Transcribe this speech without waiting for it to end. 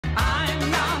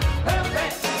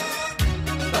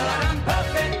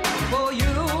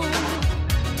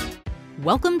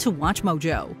Welcome to Watch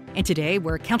Mojo, and today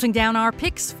we're counting down our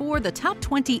picks for the top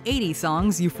 20 80s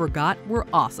songs you forgot were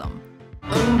awesome.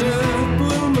 Under a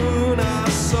blue moon I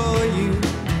saw you,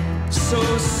 so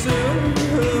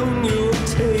soon you'll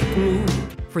take me.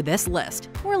 For this list,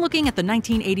 we're looking at the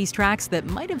 1980s tracks that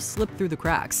might have slipped through the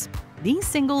cracks. These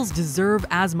singles deserve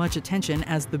as much attention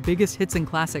as the biggest hits and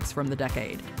classics from the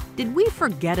decade. Did we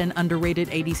forget an underrated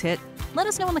 80s hit? Let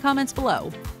us know in the comments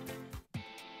below.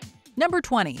 Number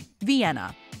 20,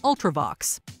 Vienna,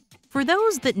 Ultravox. For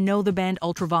those that know the band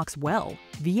Ultravox well,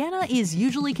 Vienna is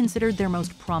usually considered their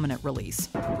most prominent release.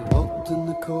 We walked in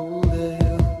the cold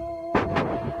air.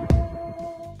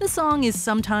 The song is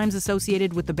sometimes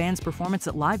associated with the band's performance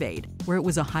at Live Aid, where it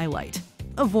was a highlight.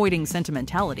 Avoiding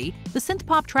sentimentality, the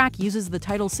synth-pop track uses the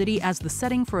title city as the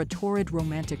setting for a torrid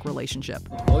romantic relationship.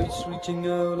 Voice reaching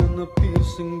out in a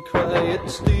piercing cry, it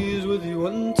stays with you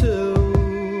until...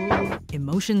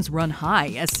 Emotions run high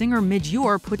as singer Midge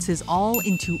Ure puts his all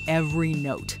into every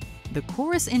note. The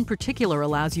chorus in particular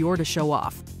allows Ure to show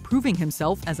off, proving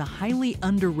himself as a highly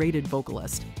underrated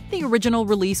vocalist. The original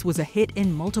release was a hit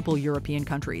in multiple European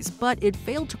countries, but it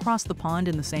failed to cross the pond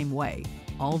in the same way.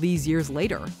 All these years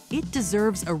later, it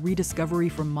deserves a rediscovery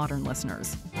from modern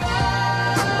listeners.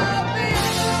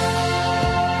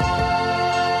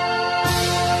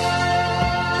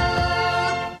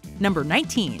 Number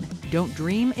 19, Don't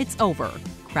Dream It's Over,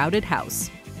 Crowded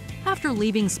House. After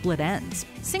leaving Split Enz,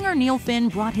 singer Neil Finn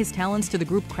brought his talents to the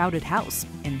group Crowded House,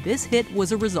 and this hit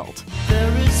was a result.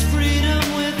 There is freedom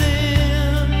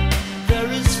within,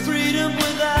 there is freedom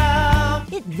without.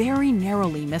 It very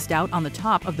narrowly missed out on the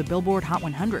top of the Billboard Hot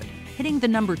 100, hitting the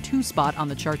number 2 spot on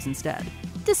the charts instead.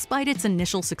 Despite its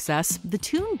initial success, the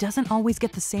tune doesn't always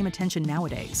get the same attention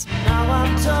nowadays. Now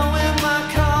I'm towing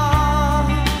my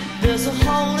car, there's a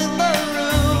hole in the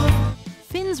roof.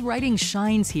 Finn's writing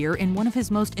shines here in one of his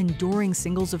most enduring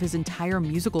singles of his entire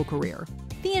musical career.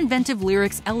 The inventive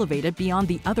lyrics elevate it beyond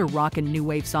the other rock and new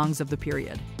wave songs of the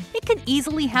period. It could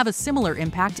easily have a similar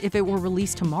impact if it were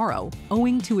released tomorrow,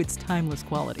 owing to its timeless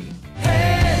quality.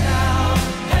 Hey now,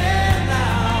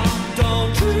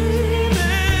 don't dream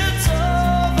it's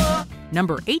over.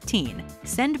 Number 18,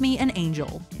 Send Me an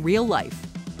Angel, Real Life.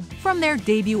 From their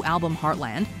debut album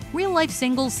Heartland, real-life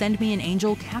single Send Me an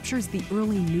Angel captures the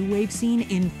early new wave scene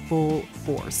in full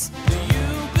force. Do you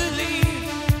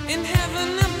believe in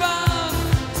heaven above?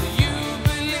 Do you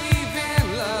believe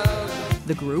in love?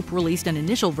 The group released an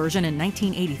initial version in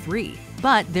 1983,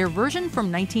 but their version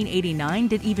from 1989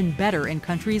 did even better in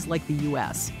countries like the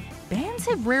US. Bands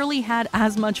have rarely had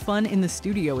as much fun in the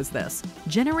studio as this,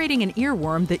 generating an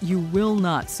earworm that you will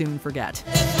not soon forget.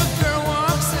 If a girl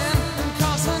walks in and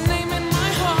calls her name in my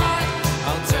heart,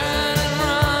 I'll turn and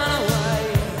run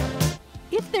away.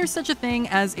 If there's such a thing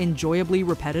as enjoyably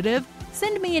repetitive,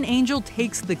 Send Me an Angel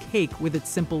takes the cake with its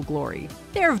simple glory.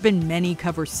 There have been many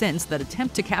covers since that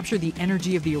attempt to capture the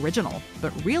energy of the original,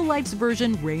 but Real Life's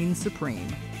version reigns supreme.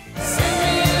 Send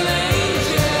me an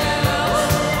angel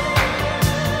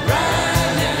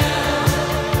right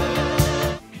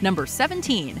now. Number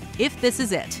 17, If This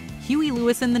Is It, Huey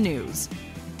Lewis and the News.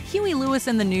 Huey Lewis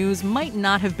and the News might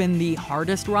not have been the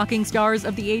hardest rocking stars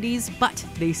of the 80s, but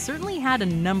they certainly had a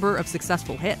number of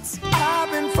successful hits.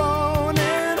 I've been phoning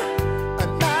at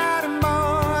night and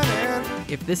morning.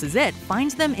 If This Is It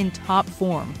finds them in top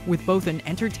form, with both an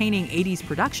entertaining 80s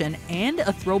production and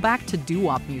a throwback to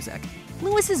doo-wop music.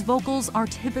 Lewis's vocals are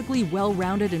typically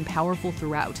well-rounded and powerful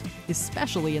throughout,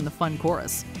 especially in the fun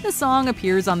chorus. The song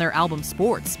appears on their album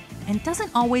Sports, and doesn't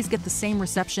always get the same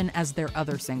reception as their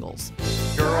other singles.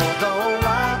 Girl, don't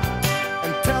lie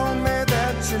and tell me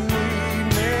that you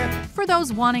need me. For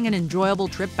those wanting an enjoyable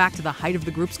trip back to the height of the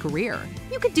group's career,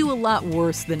 you could do a lot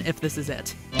worse than If This Is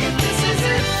It. If this is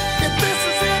it, if this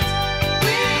is it,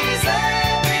 please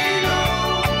let me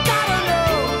know. I gotta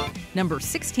know. Number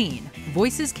 16,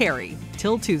 Voices Carry,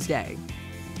 Till Tuesday.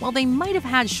 While they might have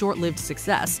had short-lived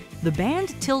success, the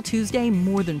band Till Tuesday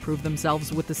more than proved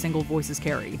themselves with the single Voices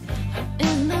Carry.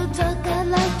 In the dark, I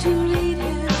like to read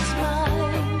his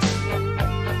mind.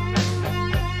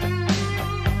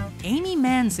 Amy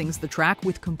Mann sings the track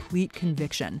with complete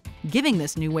conviction, giving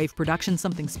this new wave production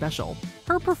something special.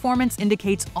 Her performance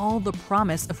indicates all the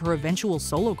promise of her eventual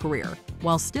solo career,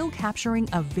 while still capturing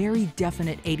a very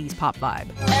definite 80s pop vibe.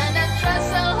 And I try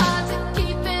so hard to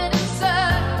keep it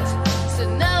inside, so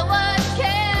no one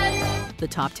can. The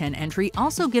top 10 entry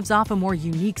also gives off a more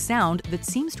unique sound that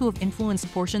seems to have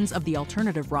influenced portions of the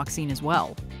alternative rock scene as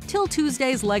well. Till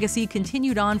Tuesday's legacy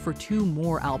continued on for 2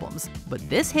 more albums, but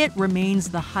this hit remains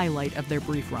the highlight of their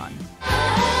brief run.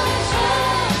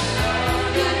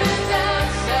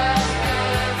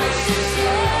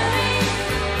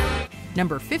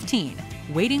 Number 15.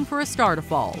 Waiting for a Star to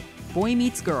Fall, Boy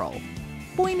Meets Girl.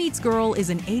 Boy Meets Girl is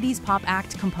an 80s pop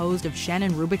act composed of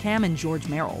Shannon Rubicam and George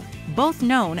Merrill, both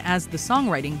known as the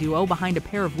songwriting duo behind a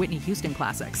pair of Whitney Houston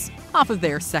classics. Off of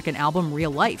their second album,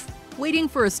 Real Life, Waiting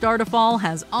for a Star to Fall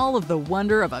has all of the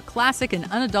wonder of a classic and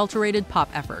unadulterated pop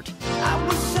effort. I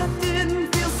wish I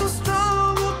didn't feel so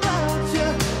strong about you,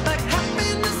 like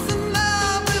happiness and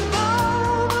love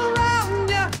revolve around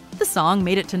you. The song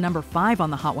made it to number 5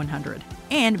 on the Hot 100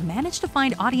 and managed to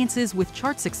find audiences with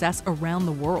chart success around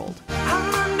the world. I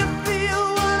learned to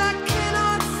feel what I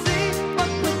cannot see,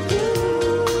 but with you,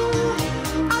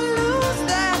 I lose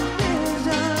that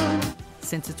vision.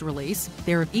 Since its release,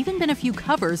 there have even been a few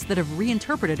covers that have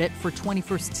reinterpreted it for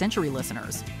 21st century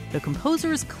listeners. The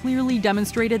composers clearly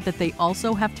demonstrated that they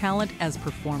also have talent as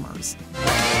performers.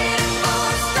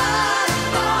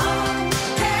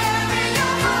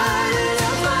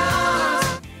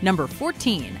 Number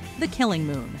 14. The Killing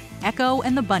Moon, Echo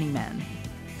and the Bunnymen.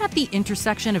 At the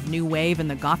intersection of new wave and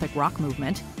the gothic rock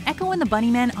movement, Echo and the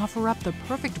Bunnymen offer up the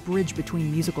perfect bridge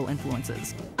between musical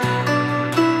influences.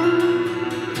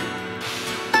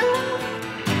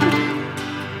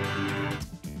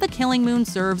 The Killing Moon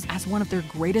serves as one of their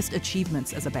greatest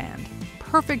achievements as a band.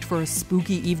 Perfect for a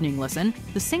spooky evening listen,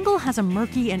 the single has a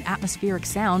murky and atmospheric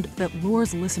sound that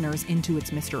lures listeners into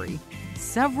its mystery.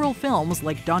 Several films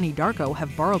like Donnie Darko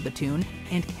have borrowed the tune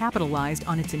and capitalized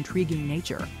on its intriguing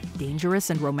nature. Dangerous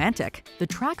and romantic, the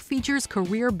track features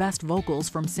career best vocals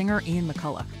from singer Ian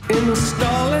McCulloch. In the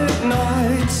starlit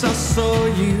nights I saw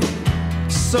you,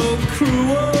 so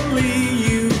cruelly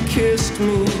you kissed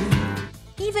me.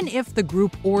 Even if the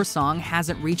group or song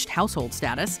hasn't reached household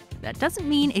status, that doesn't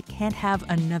mean it can't have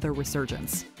another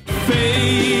resurgence.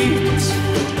 Fate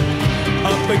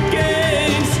up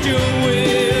against your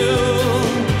will.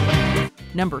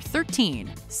 Number 13.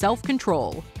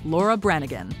 Self-Control, Laura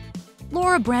Branigan.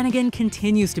 Laura Branigan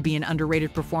continues to be an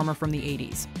underrated performer from the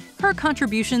 80s. Her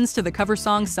contributions to the cover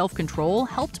song Self-Control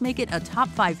helped make it a top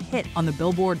 5 hit on the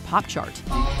Billboard pop chart.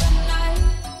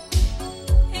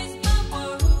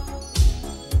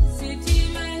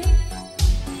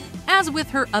 As with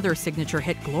her other signature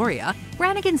hit Gloria,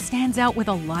 Branigan stands out with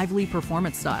a lively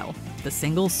performance style. The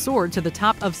single soared to the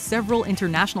top of several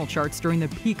international charts during the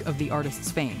peak of the artist's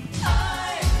fame.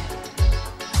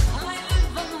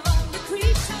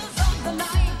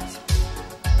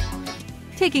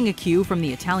 Taking a cue from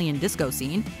the Italian disco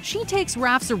scene, she takes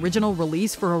Raff's original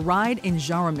release for a ride in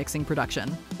genre mixing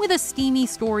production. With a steamy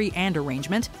story and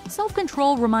arrangement,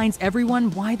 Self-Control reminds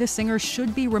everyone why the singer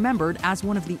should be remembered as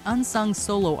one of the unsung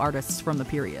solo artists from the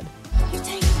period.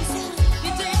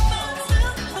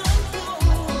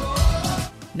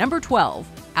 Number 12.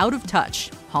 Out of Touch,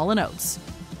 Hall & Oates.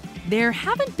 There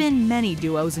haven't been many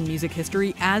duos in music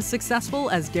history as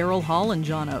successful as Daryl Hall and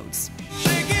John Oates.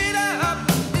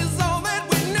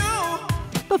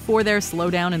 Before their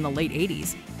slowdown in the late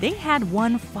 80s, they had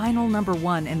one final number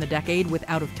 1 in the decade with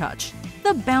Out of Touch.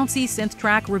 The bouncy synth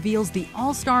track reveals the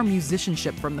all-star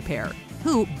musicianship from the pair,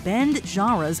 who bend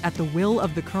genres at the will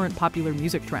of the current popular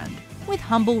music trend. With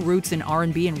humble roots in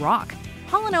R&B and rock,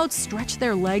 Hall & Oates stretched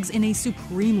their legs in a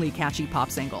supremely catchy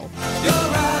pop single.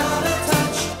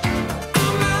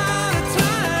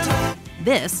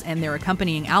 This, and their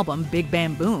accompanying album Big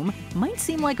Bam Boom, might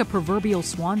seem like a proverbial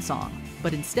swan song,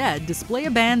 but instead display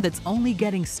a band that's only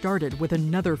getting started with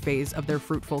another phase of their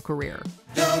fruitful career.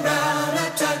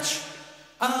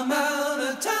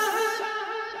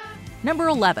 Number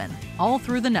 11. All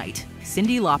Through the Night,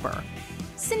 Cyndi Lauper.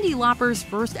 Cyndi Lauper's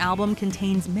first album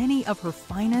contains many of her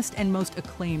finest and most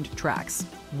acclaimed tracks.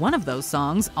 One of those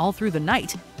songs, All Through the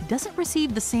Night, doesn't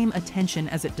receive the same attention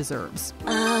as it deserves.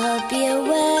 I'll be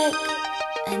awake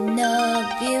and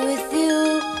I'll be with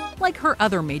you. Like her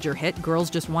other major hit,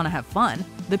 Girls Just Wanna Have Fun,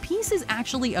 the piece is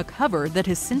actually a cover that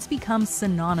has since become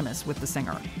synonymous with the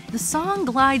singer. The song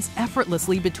glides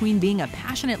effortlessly between being a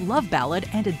passionate love ballad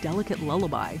and a delicate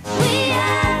lullaby. We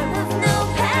have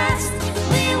no past,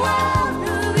 we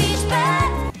won't reach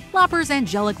back. Lauper's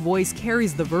angelic voice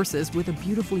carries the verses with a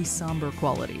beautifully somber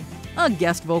quality. A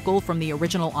guest vocal from the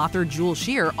original author Jewel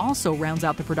Shear also rounds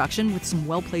out the production with some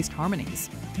well-placed harmonies.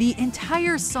 The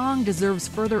entire song deserves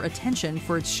further attention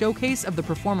for its showcase of the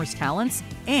performer's talents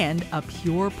and a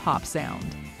pure pop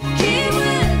sound. Keep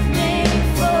with me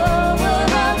forward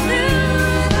all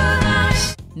through the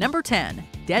night. Number 10.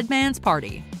 Dead Man's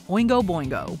Party, Oingo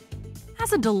Boingo.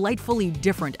 As a delightfully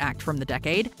different act from the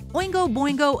decade, Oingo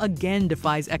Boingo again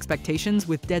defies expectations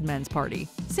with Dead Man's Party.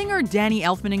 Singer Danny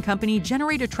Elfman and Company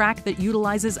generate a track that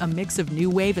utilizes a mix of new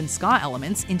wave and ska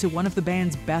elements into one of the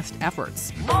band's best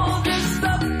efforts.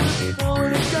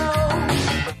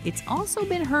 It's also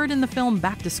been heard in the film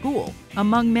Back to School,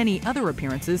 among many other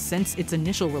appearances since its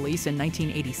initial release in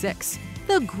 1986.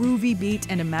 The groovy beat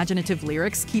and imaginative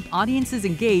lyrics keep audiences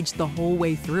engaged the whole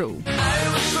way through.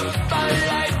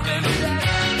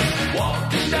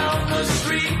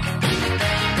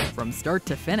 From start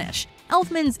to finish,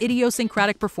 Elfman's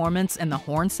idiosyncratic performance and the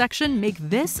horn section make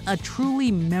this a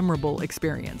truly memorable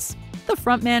experience. The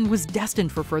frontman was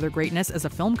destined for further greatness as a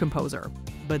film composer,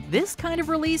 but this kind of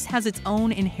release has its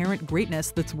own inherent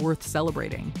greatness that's worth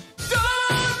celebrating.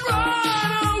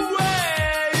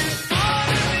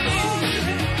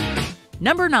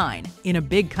 Number 9. In a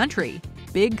Big Country.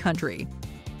 Big Country.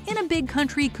 In a Big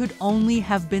Country could only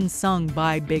have been sung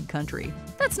by Big Country.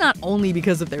 That's not only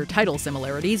because of their title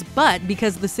similarities, but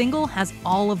because the single has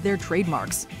all of their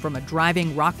trademarks, from a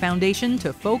driving rock foundation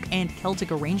to folk and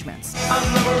Celtic arrangements.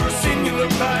 I've never seen you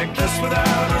look like this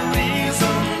without a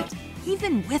reason.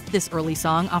 Even with this early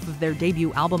song off of their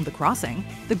debut album The Crossing,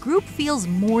 the group feels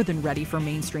more than ready for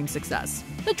mainstream success.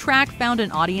 The track found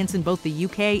an audience in both the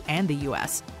UK and the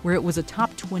US, where it was a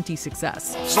top 20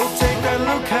 success. So take that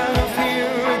look out of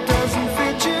here, it doesn't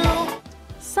fit you.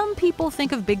 Some people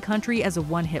think of Big Country as a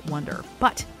one-hit wonder,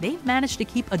 but they've managed to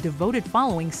keep a devoted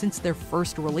following since their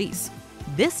first release.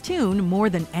 This tune, more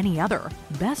than any other,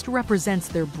 best represents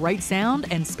their bright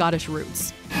sound and Scottish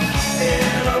roots.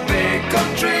 In a big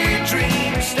country,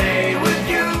 dreams stay with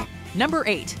you. Number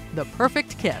 8. The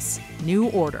Perfect Kiss, New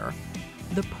Order.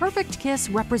 The Perfect Kiss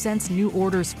represents New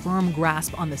Order's firm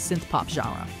grasp on the synth-pop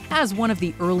genre. As one of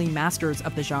the early masters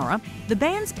of the genre, the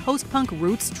band's post-punk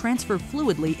roots transfer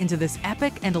fluidly into this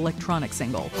epic and electronic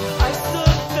single. I stood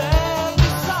there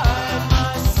beside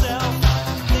myself,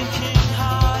 thinking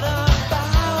hard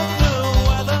about the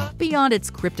weather. Beyond its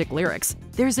cryptic lyrics,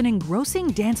 there's an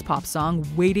engrossing dance-pop song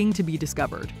waiting to be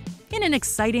discovered. In an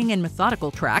exciting and methodical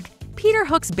track, Peter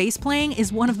Hook's bass playing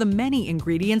is one of the many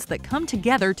ingredients that come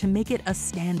together to make it a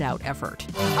standout effort.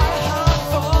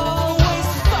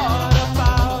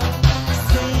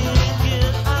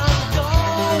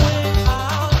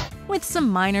 With some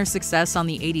minor success on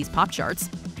the 80s pop charts,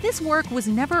 this work was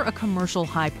never a commercial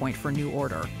high point for New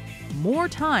Order. More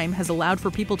time has allowed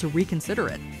for people to reconsider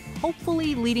it,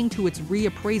 hopefully leading to its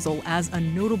reappraisal as a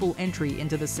notable entry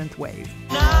into the synthwave.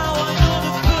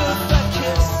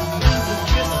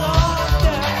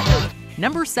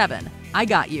 Number 7. I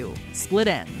Got You, Split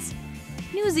Enz.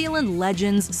 New Zealand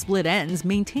legends Split Enz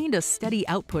maintained a steady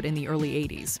output in the early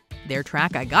 80s. Their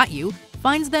track I Got You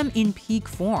finds them in peak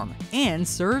form and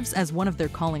serves as one of their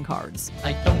calling cards.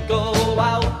 I don't go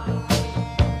out,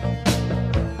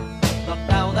 not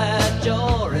now that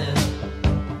you're in.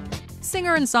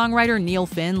 Singer and songwriter Neil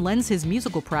Finn lends his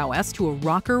musical prowess to a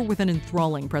rocker with an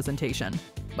enthralling presentation.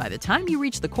 By the time you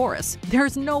reach the chorus,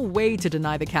 there's no way to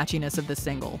deny the catchiness of this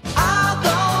single. I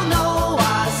don't know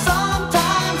why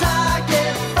sometimes I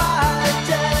get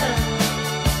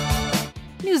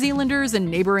frightened. New Zealanders and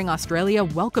neighboring Australia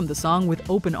welcomed the song with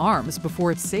open arms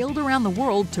before it sailed around the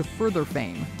world to further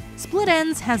fame. Split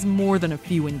Enz has more than a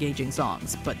few engaging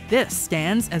songs, but this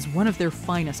stands as one of their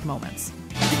finest moments.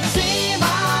 See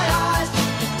my eyes to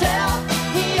tell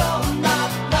you're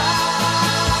not lying.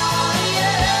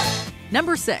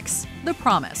 Number 6. The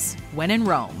Promise, When in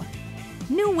Rome.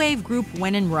 New wave group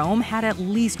When in Rome had at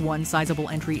least one sizable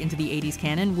entry into the 80s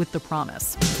canon with The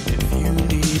Promise. If you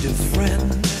need a friend,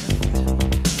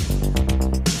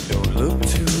 don't look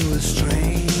to a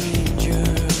stranger.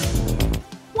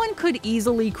 One could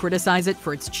easily criticize it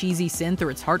for its cheesy synth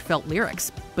or its heartfelt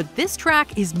lyrics, but this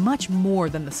track is much more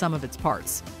than the sum of its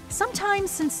parts. Sometimes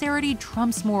sincerity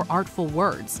trumps more artful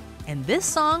words, and this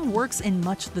song works in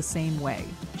much the same way,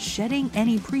 shedding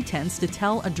any pretense to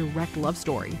tell a direct love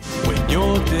story. When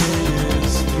your day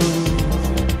is through,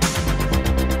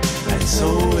 and so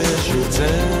is your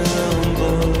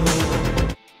temple.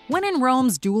 When in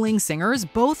Rome's dueling singers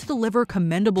both deliver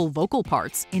commendable vocal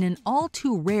parts in an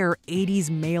all-too-rare 80s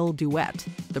male duet.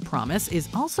 The Promise is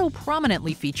also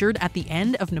prominently featured at the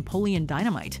end of Napoleon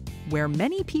Dynamite, where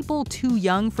many people too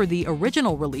young for the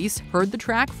original release heard the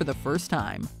track for the first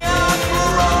time.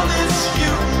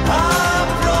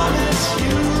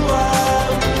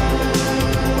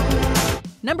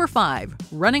 Number 5.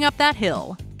 Running Up That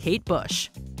Hill, Kate Bush.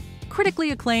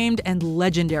 Critically acclaimed and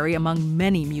legendary among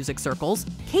many music circles,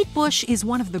 Kate Bush is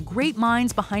one of the great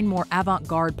minds behind more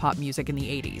avant-garde pop music in the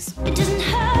 80s. It doesn't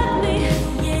hurt me.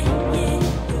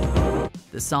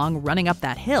 The song Running Up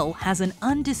That Hill has an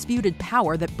undisputed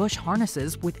power that Bush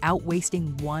harnesses without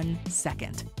wasting 1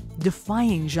 second.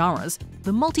 Defying genres,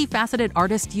 the multifaceted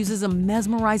artist uses a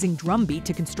mesmerizing drum beat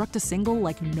to construct a single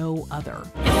like no other.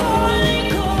 If only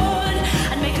could,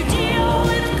 I'd make a deal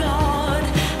with God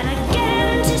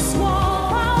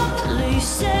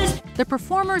The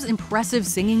performer's impressive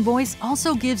singing voice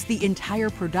also gives the entire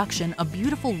production a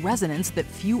beautiful resonance that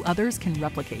few others can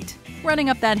replicate. Running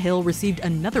Up That Hill received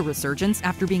another resurgence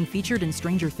after being featured in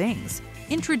Stranger Things,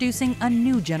 introducing a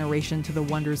new generation to the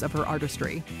wonders of her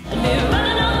artistry.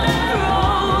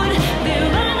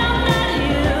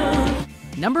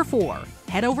 Number 4.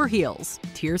 Head Over Heels,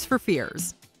 Tears for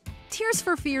Fears. Tears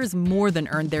for Fears more than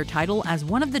earned their title as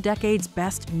one of the decade's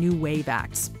best new wave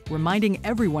acts, reminding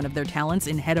everyone of their talents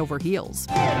in Head Over Heels.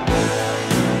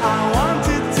 I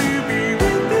wanted to be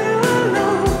with you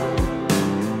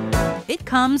alone. It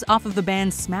comes off of the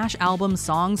band's smash album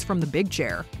Songs from the Big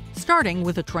Chair, starting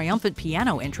with a triumphant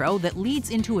piano intro that leads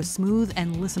into a smooth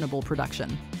and listenable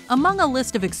production. Among a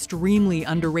list of extremely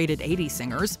underrated 80s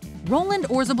singers, Roland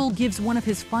Orzabal gives one of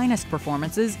his finest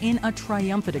performances in a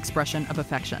triumphant expression of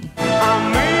affection.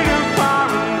 I made a vow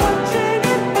watching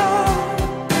it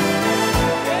all.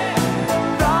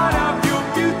 Thought of your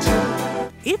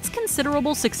future. Its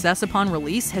considerable success upon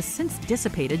release has since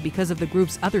dissipated because of the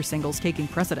group's other singles taking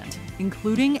precedent,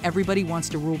 including Everybody Wants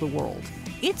to Rule the World.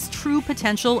 Its true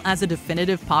potential as a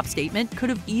definitive pop statement could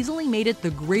have easily made it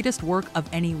the greatest work of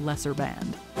any lesser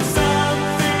band.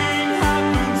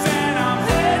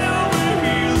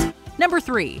 Number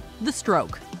 3. The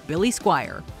Stroke, Billy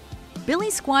Squier. Billy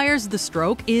Squier's The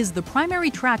Stroke is the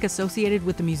primary track associated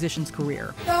with the musician's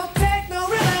career. Don't take no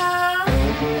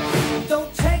rhythm,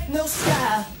 don't take no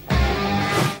style.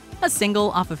 A single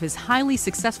off of his highly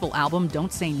successful album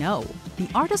Don't Say No, the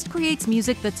artist creates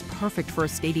music that's perfect for a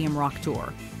stadium rock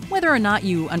tour. Whether or not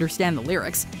you understand the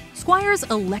lyrics, Squire's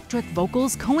electric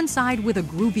vocals coincide with a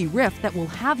groovy riff that will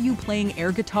have you playing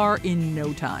air guitar in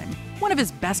no time. One of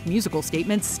his best musical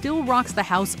statements still rocks the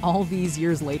house all these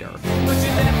years later. Put your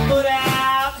left foot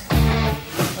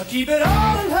out, keep it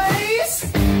all in place.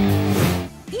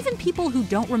 Even people who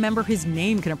don't remember his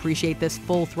name can appreciate this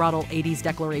full-throttle 80s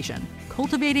declaration,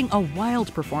 cultivating a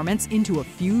wild performance into a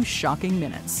few shocking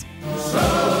minutes.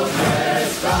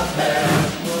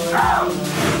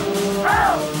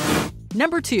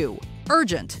 Number 2.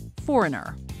 Urgent,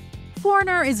 Foreigner.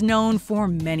 Foreigner is known for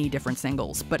many different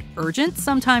singles, but Urgent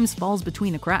sometimes falls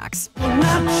between the cracks.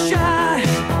 Not shy,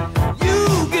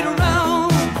 you get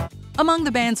around. Among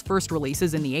the band's first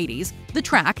releases in the 80s, the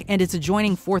track and its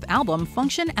adjoining fourth album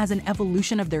function as an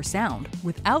evolution of their sound,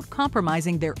 without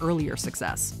compromising their earlier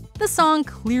success. The song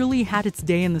clearly had its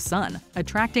day in the sun,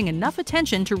 attracting enough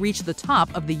attention to reach the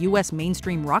top of the US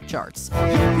mainstream rock charts.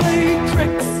 Play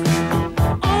tricks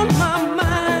on my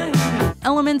mind.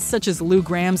 Elements such as Lou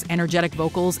Graham's energetic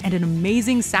vocals and an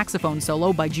amazing saxophone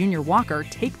solo by Junior Walker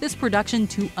take this production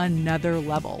to another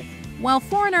level. While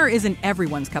Foreigner isn't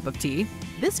everyone's cup of tea,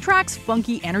 this track's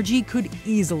funky energy could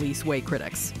easily sway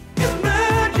critics.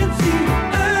 Emergency,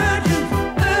 urgent,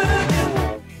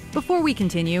 urgent. Before we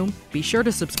continue, be sure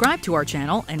to subscribe to our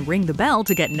channel and ring the bell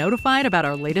to get notified about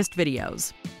our latest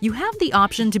videos. You have the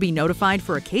option to be notified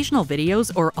for occasional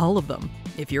videos or all of them.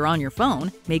 If you're on your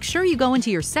phone, make sure you go into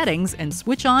your settings and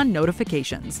switch on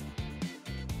notifications.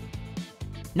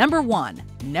 Number 1.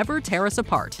 Never Tear Us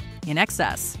Apart, In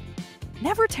Excess.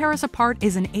 Never Tear Us Apart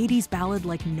is an 80s ballad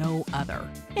like no other.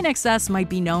 In Excess might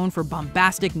be known for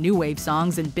bombastic new wave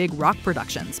songs and big rock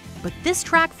productions, but this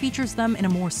track features them in a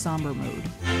more somber mood.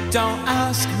 Don't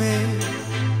ask me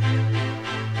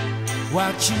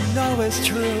what you know is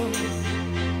true.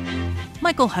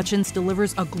 Michael Hutchence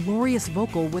delivers a glorious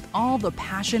vocal with all the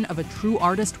passion of a true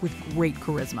artist with great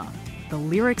charisma. The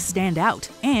lyrics stand out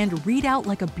and read out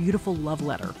like a beautiful love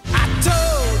letter. I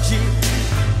told you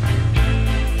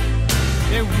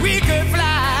that we could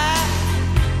fly.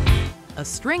 A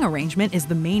string arrangement is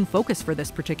the main focus for this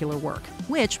particular work,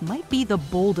 which might be the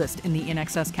boldest in the In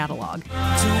Excess catalog. Two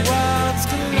worlds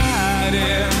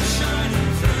colliding,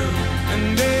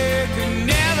 and they could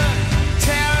never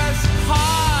tear us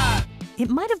apart. It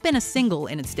might have been a single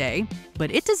in its day, but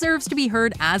it deserves to be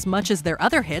heard as much as their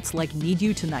other hits like Need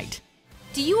You Tonight.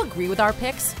 Do you agree with our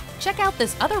picks? Check out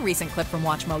this other recent clip from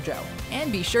WatchMojo,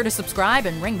 and be sure to subscribe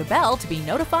and ring the bell to be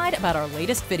notified about our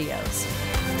latest videos.